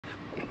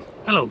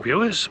Hello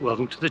viewers,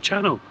 welcome to the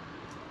channel.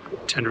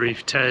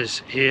 Tenerife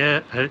Tez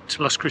here at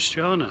Los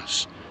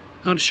Cristianos.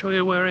 I'm going to show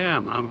you where I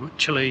am. I'm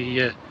actually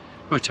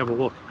going to have a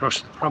walk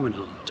across the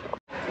promenade.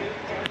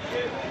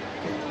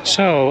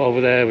 So over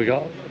there we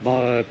got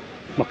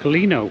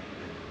Moccolino.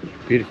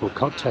 Beautiful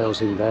cocktails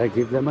in there,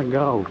 give them a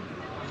go.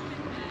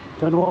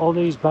 Don't know what all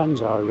these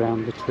bands are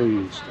around the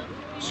trees.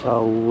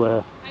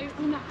 So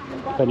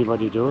if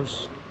anybody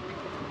does,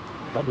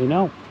 let me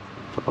know.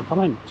 Drop a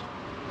comment.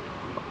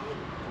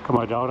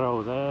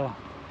 Comodoro there,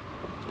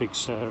 Big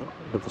Sur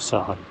at the other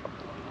side.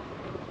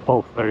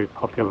 Both very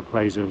popular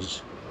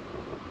places.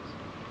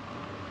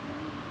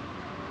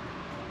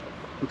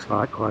 Looks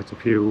like quite a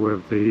few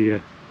of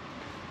the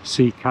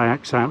sea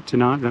kayaks out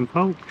tonight then,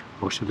 folk.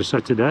 Or should have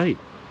said today.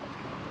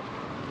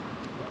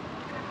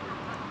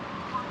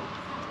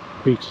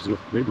 Beach is a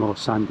little bit more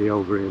sandy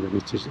over here than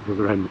it is at the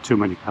other end with too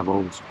many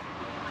pebbles.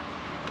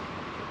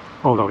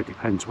 Although it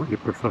depends what you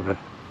prefer.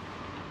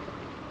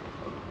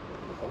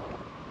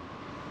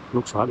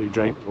 Looks like they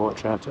drained the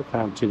water out at the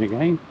fountain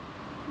again.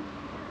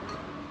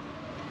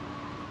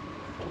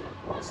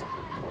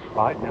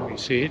 Right, now you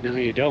see it, now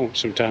you don't.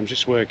 Sometimes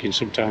it's working,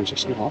 sometimes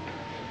it's not.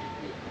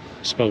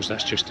 I suppose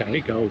that's just how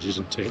it goes,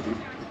 isn't it?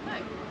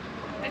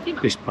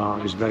 This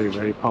bar is very,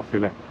 very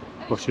popular.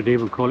 Or should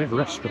even call it a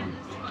restaurant.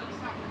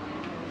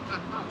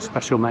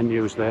 Special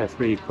menus there,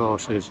 3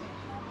 courses,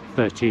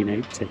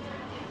 $13.80.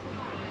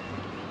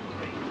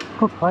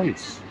 Good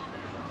place.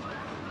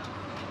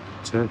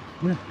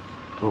 Yeah.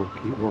 We'll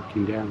keep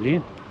walking down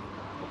here.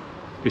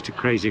 Bit of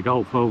crazy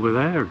golf over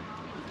there.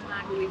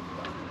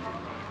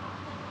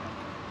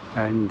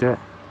 And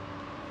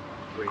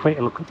quite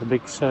a look at the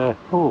big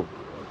pool.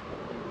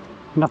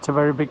 Not a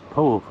very big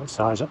pool for the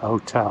size of a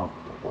hotel.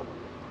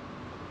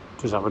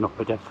 Does have an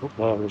upper deck up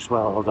there as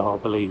well, although I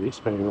believe it's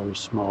very, very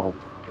small.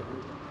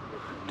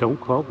 Don't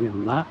quote me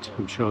on that.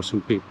 I'm sure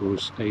some people who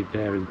stayed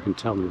there and can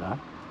tell me that.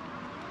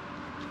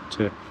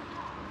 But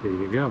there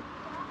you go.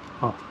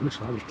 Oh,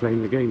 looks like they're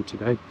playing the game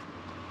today.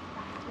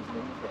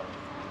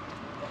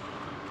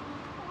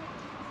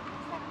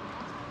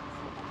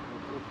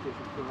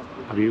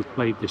 Have you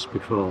played this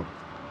before?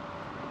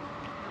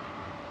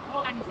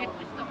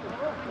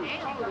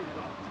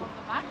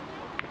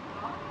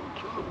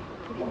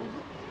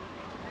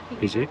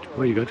 Is it?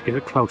 Well, you've got to get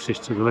it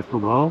closest to the little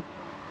ball.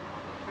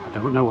 I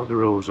don't know what the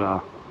rules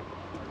are.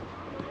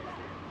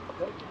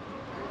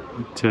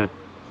 But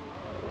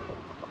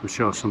I'm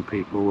sure some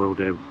people will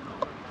do.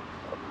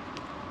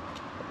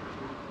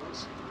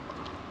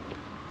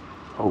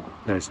 Oh,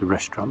 there's the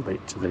restaurant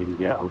bit to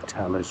the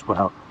hotel as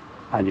well.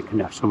 And you can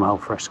have some al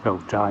fresco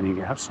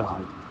dining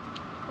outside.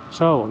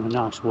 So, on a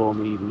nice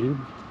warm evening,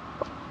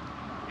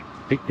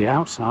 pick the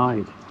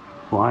outside.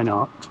 Why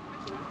not?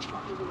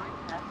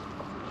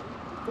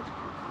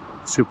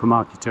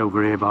 Supermarket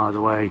over here, by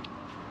the way,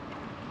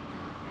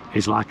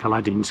 is like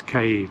Aladdin's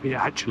cave. It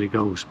actually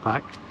goes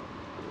back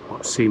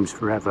what seems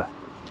forever.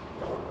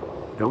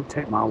 Don't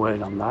take my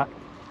word on that.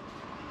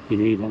 If you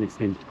need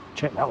anything,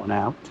 check that one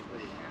out.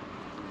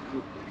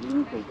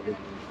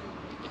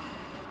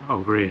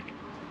 Over here,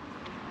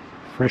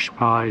 fresh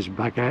pies,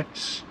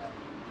 baguettes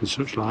and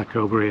such like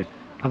over here.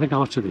 I think a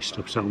lot of this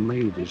stuff's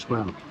homemade as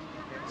well.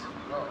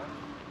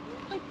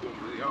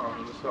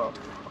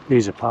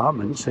 These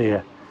apartments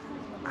here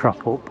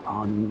crop up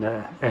on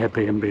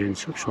Airbnb and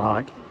such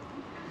like.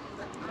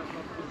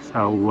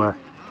 So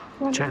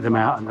check them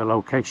out and the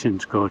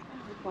location's good.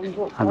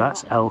 And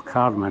that's El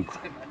Carmen.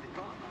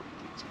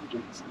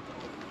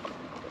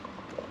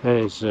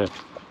 There's a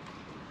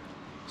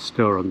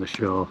store on the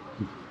shore.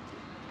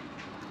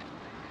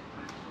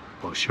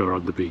 Or shore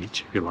on the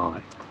beach, if you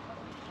like.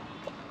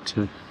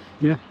 But,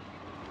 yeah.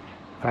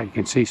 In fact, you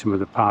can see some of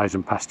the pies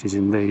and pasties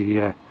in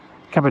the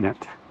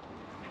cabinet.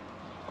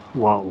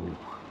 Whoa,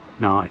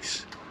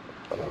 nice.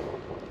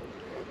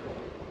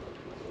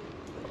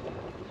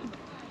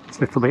 It's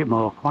a little bit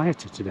more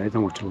quieter today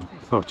than what I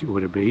thought it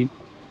would have been.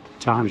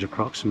 Time's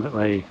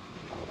approximately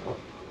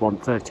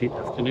 1:30 in the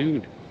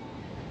afternoon.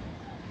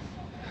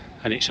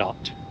 And it's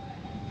hot.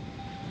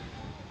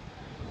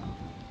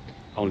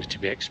 Only to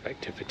be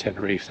expected for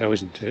Tenerife though,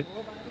 isn't it?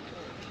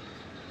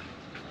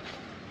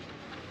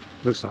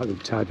 Looks like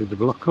they've tidied the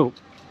block up.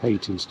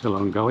 Painting's still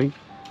ongoing.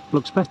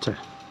 Looks better.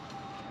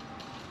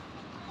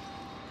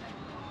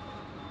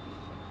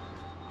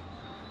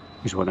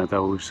 There's one of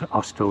those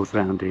hostels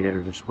round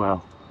here as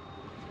well.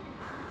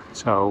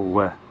 So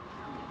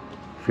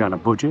if you're on a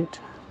budget,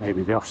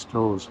 maybe the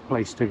hostel's a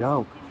place to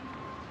go.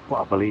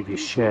 What I believe you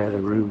share the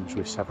rooms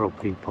with several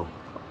people.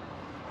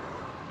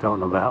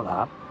 Don't know about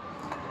that.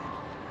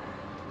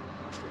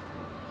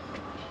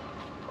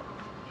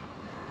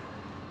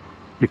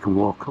 You can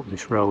walk up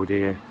this road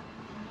here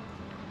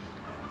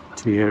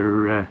to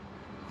your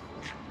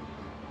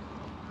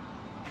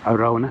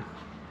Arona.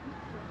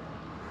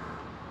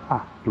 You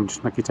can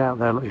just make it out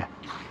there, look,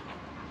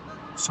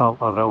 Salt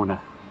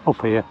Arona.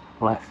 Up here,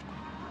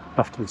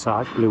 left hand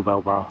side,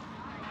 Bluebell Bar.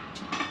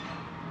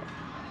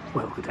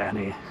 We'll go down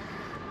here.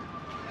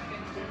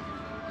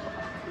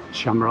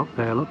 Shamrock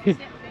there, look here.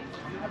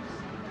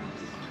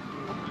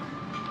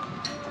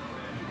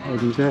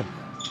 and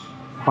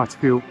quite a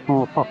few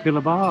more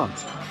popular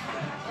bars.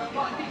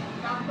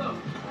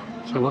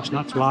 So what's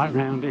not to like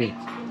round here?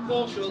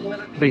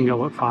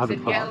 Bingo at 5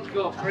 o'clock.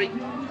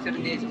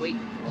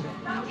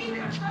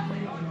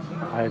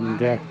 And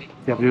they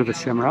have another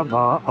Shamrock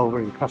bar over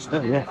in Costa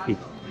Rica.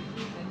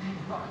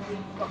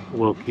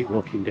 We'll keep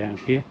walking down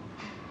here.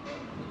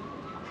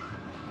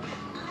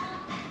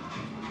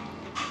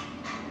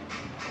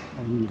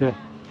 And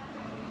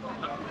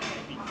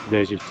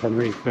there's your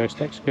Tenerife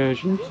first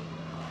excursions.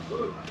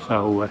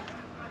 So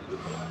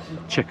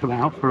check them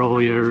out for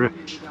all your...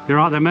 you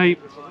right there, mate?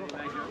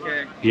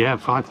 Yeah,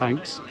 fine,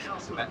 thanks.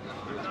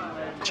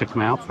 Check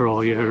them out for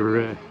all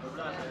your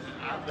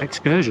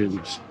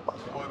excursions.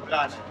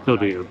 They'll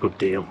do you a good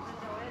deal.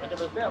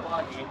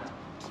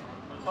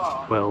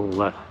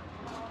 We'll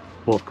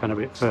walk on a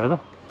bit further.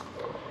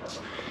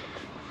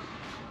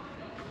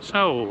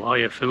 So, are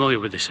you familiar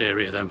with this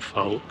area then,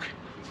 folk?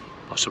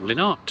 Possibly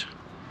not.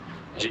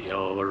 Is it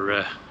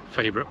your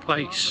favourite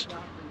place?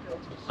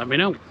 Let me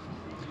know.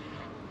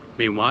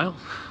 Meanwhile,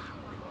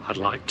 I'd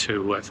like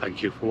to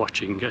thank you for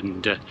watching,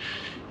 and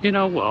you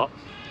know what?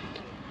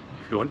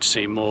 If you want to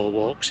see more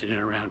walks in and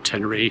around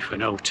Tenerife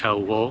and hotel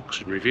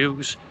walks and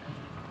reviews,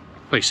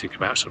 please think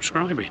about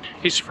subscribing.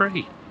 It's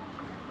free,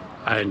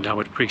 and I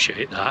would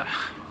appreciate that.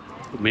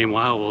 But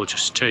meanwhile, we'll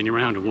just turn you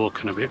around and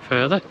walk on a bit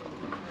further.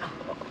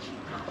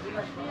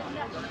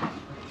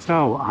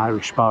 So,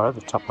 Irish bar at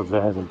the top of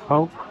there then,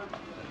 folk.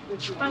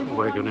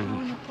 We're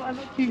going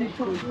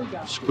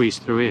to squeeze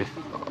through here.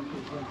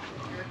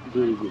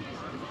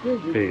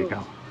 There you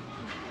go.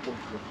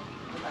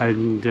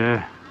 And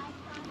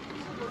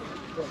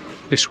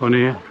this one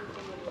here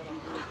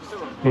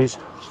is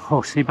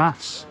Horsey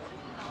Bass.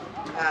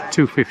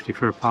 $2.50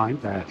 for a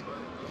pint there.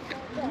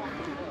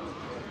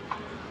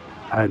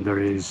 And there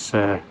is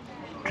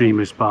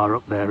Dreamer's Bar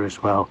up there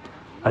as well,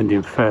 and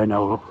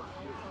Inferno,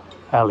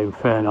 El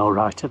Inferno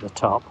right at the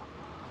top.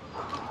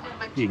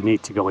 You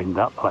need to go in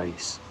that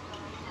place.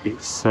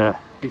 It's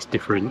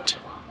different.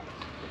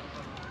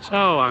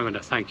 So I'm going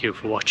to thank you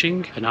for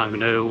watching, and I'm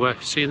going to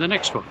see you in the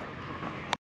next one.